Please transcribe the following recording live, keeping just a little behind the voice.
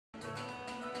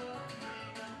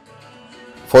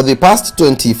For the past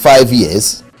 25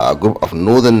 years, a group of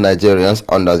northern Nigerians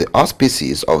under the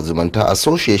auspices of Zumunta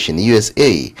Association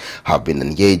USA have been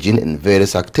engaging in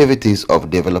various activities of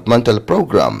developmental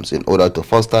programs in order to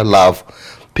foster love,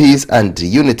 peace and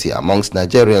unity amongst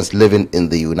Nigerians living in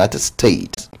the United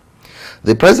States.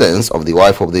 The presence of the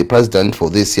wife of the president for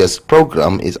this year's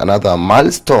program is another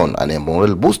milestone and a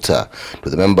moral booster to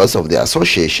the members of the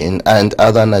association and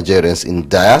other Nigerians in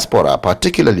diaspora,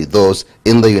 particularly those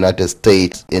in the United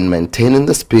States, in maintaining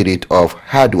the spirit of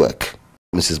hard work.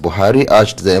 Mrs. Buhari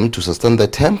urged them to sustain the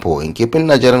tempo in keeping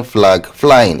Nigerian flag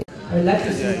flying. I would like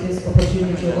to seize this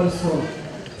opportunity also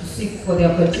to seek for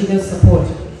their continued support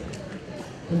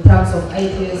in terms of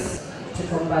ideas to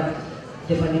combat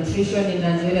the malnutrition in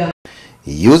Nigeria.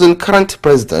 Using current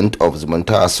president of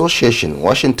Zumunta Association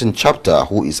Washington chapter,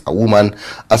 who is a woman,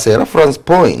 as a reference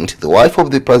point, the wife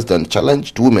of the president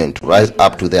challenged women to rise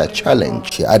up to their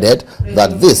challenge. She added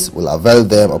that this will avail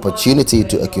them opportunity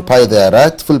to occupy their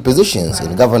rightful positions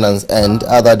in governance and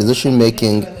other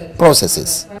decision-making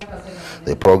processes.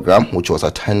 The program, which was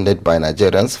attended by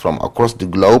Nigerians from across the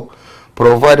globe,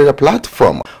 provided a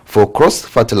platform for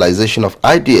cross-fertilization of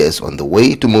ideas on the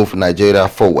way to move Nigeria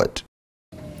forward.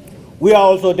 We are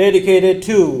also dedicated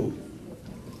to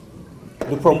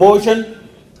the promotion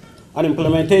and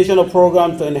implementation of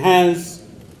programs to enhance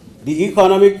the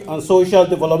economic and social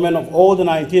development of all the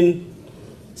 19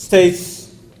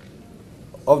 states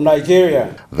of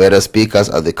Nigeria. Various speakers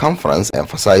at the conference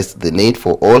emphasized the need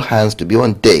for all hands to be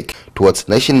on deck towards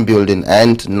nation building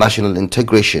and national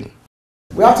integration.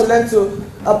 We have to learn to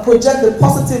project the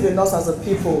positive in us as a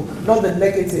people, not the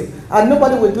negative. And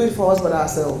nobody will do it for us but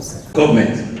ourselves.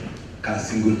 Government can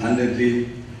single-handedly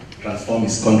transform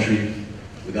its country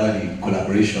without the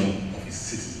collaboration of its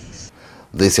citizens.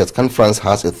 This year's conference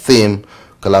has a theme: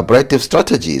 collaborative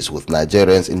strategies with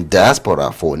Nigerians in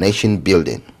diaspora for nation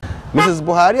building. Mrs.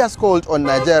 Buhari has called on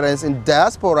Nigerians in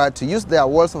diaspora to use their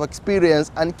wealth of experience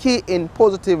and key in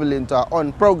positively into our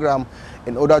own program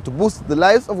in order to boost the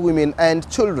lives of women and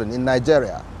children in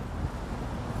Nigeria.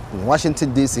 In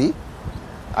Washington, D.C.,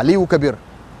 Aliyu Kabir,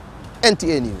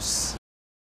 NTA News.